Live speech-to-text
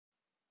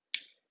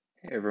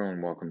Hey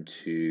everyone, welcome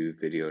to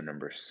video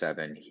number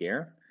 7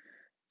 here.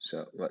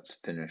 So let's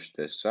finish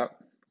this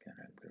up. Again,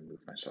 I'm going to move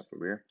myself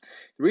over here.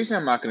 The reason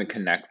I'm not going to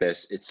connect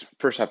this, it's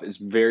first off, it's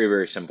very,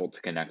 very simple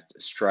to connect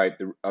Stripe.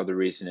 The other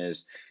reason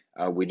is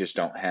we just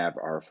don't have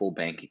our full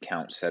bank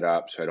account set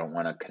up, so I don't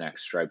want to connect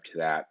Stripe to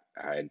that.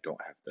 I don't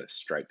have the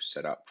Stripe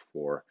set up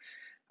for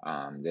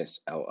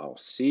this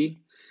LLC,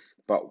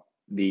 but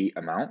the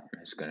amount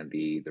is going to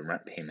be the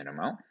rent payment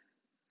amount.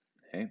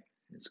 Okay,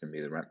 it's going to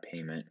be the rent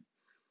payment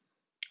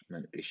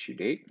issue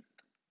date.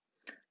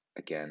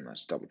 Again,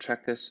 let's double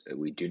check this.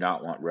 We do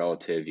not want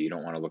relative. You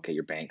don't want to look at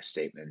your bank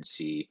statement and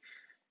see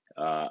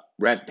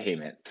rent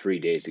payment 3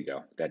 days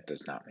ago. That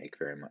does not make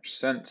very much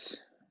sense.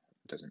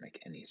 It doesn't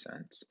make any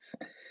sense.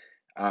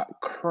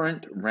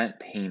 Current rent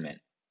payment.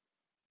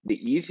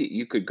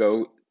 You could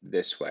go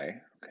this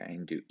way, okay,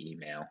 and do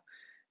email.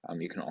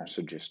 You can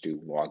also just do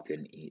logged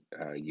in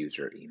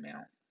user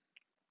email.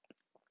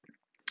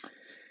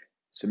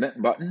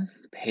 Submit button,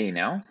 pay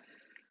now,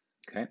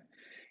 okay.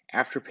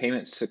 After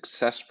payment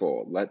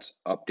successful, let's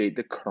update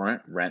the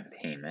current rent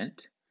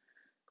payment.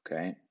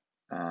 Okay.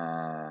 So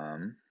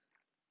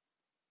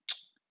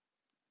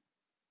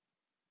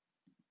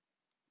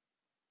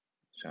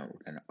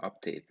we're going to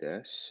update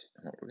this,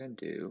 and what we're going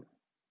to do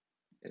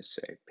is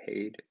say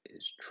paid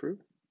is true,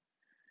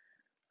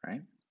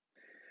 right?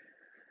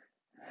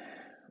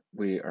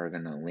 We are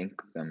going to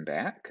link them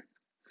back.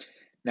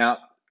 Now,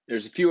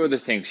 there's a few other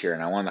things here,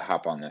 and I want to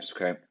hop on this,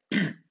 okay?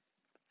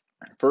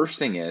 First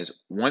thing is,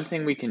 one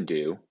thing we can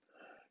do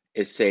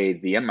is say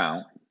the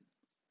amount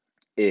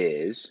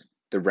is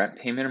the rent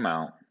payment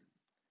amount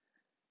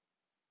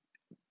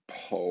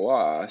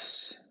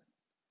plus,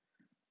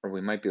 or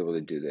we might be able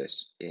to do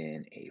this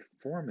in a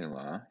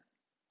formula,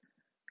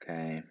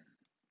 okay?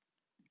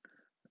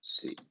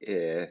 Let's see,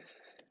 if,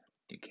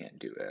 you can't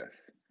do if.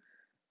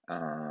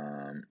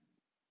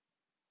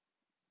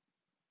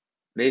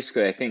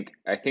 Basically, I think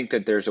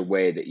that there's a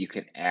way that you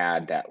can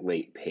add that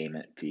late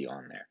payment fee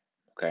on there,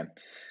 okay?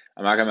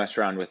 I'm not gonna mess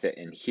around with it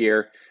in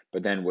here,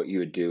 but then what you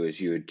would do is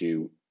you would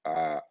do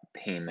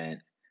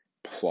payment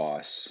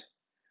plus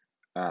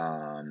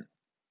the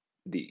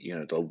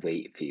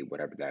late fee,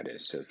 whatever that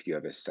is. So if you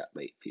have a set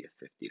late fee of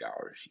 $50, you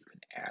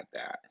can add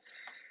that.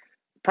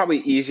 Probably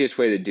easiest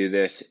way to do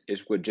this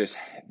would just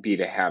be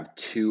to have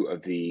two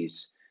of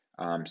these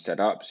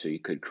set up. So you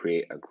could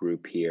create a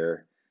group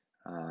here,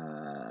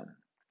 call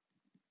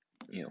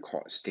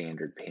it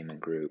standard payment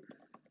group,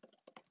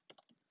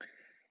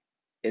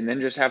 and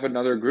then just have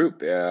another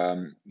group,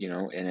 and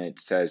it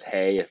says,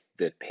 hey, if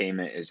the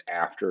payment is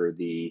after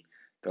the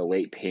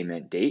late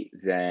payment date,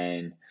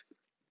 then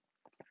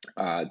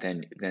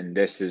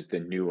this is the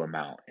new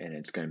amount, and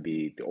it's going to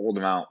be the old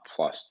amount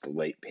plus the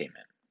late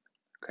payment.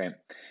 Okay.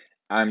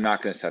 I'm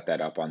not going to set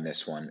that up on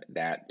this one.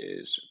 That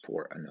is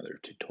for another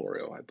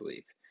tutorial, I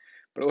believe.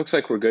 But it looks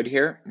like we're good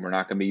here. We're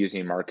not going to be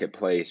using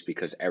Marketplace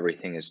because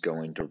everything is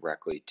going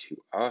directly to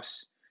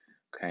us.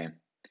 Okay.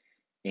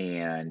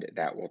 And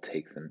that will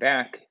take them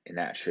back, and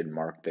that should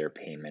mark their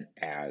payment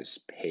as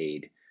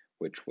paid,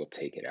 which will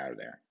take it out of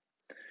there.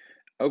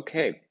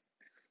 Okay.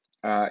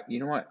 You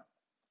know what?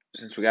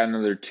 Since we got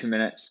another 2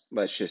 minutes,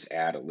 let's just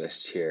add a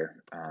list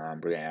here. We're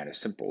going to add a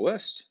simple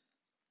list.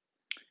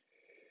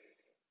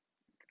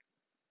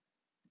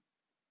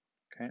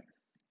 Okay.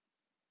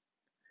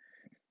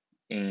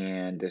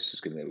 And this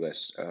is going to be a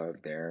list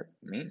of their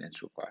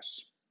maintenance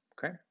requests.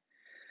 Okay.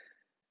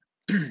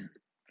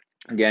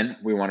 Again,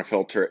 we want to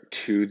filter it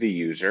to the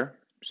user.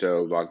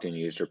 So logged in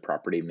user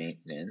property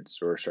maintenance,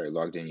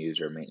 logged in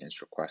user maintenance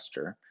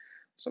requester.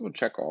 So we'll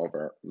check all of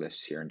our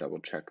lists here and double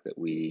check that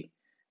we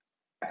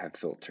have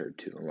filtered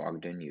to the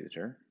logged in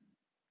user.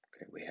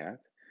 Okay, we have.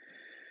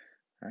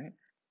 All right.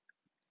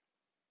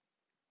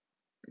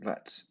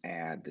 Let's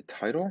add the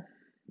title,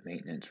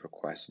 maintenance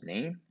request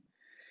name.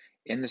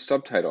 In the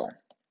subtitle,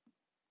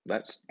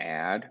 let's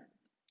add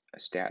a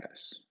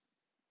status.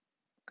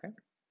 Okay.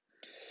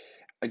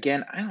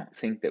 Again, I don't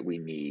think that we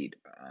need,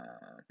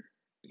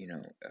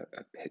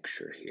 a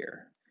picture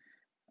here.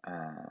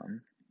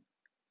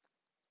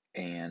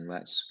 And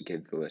let's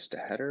give the list a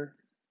header.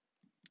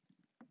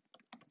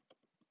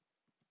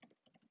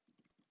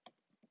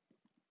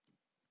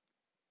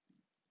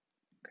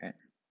 Okay.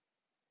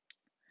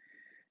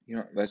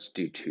 Let's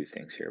do two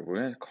things here.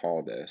 We're going to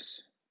call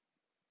this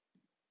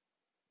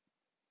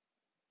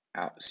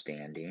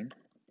outstanding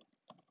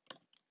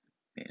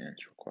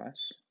maintenance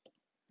requests.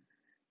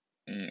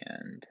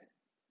 And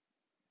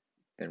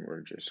then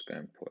we're just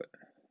going to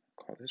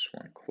call this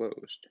one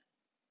closed.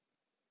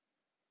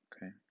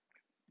 Okay.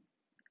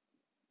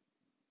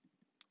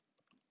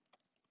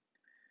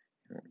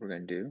 And what we're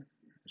going to do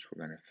is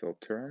we're going to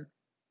filter them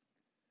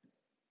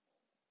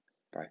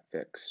by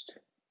fixed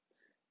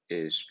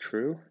is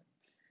true.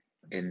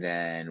 And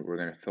then we're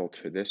going to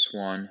filter this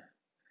one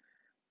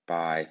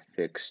by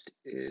fixed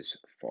is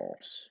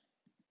false.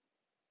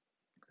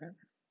 Okay.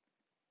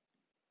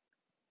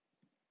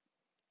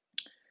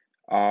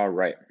 All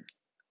right.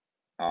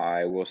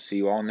 I will see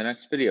you all in the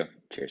next video.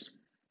 Cheers.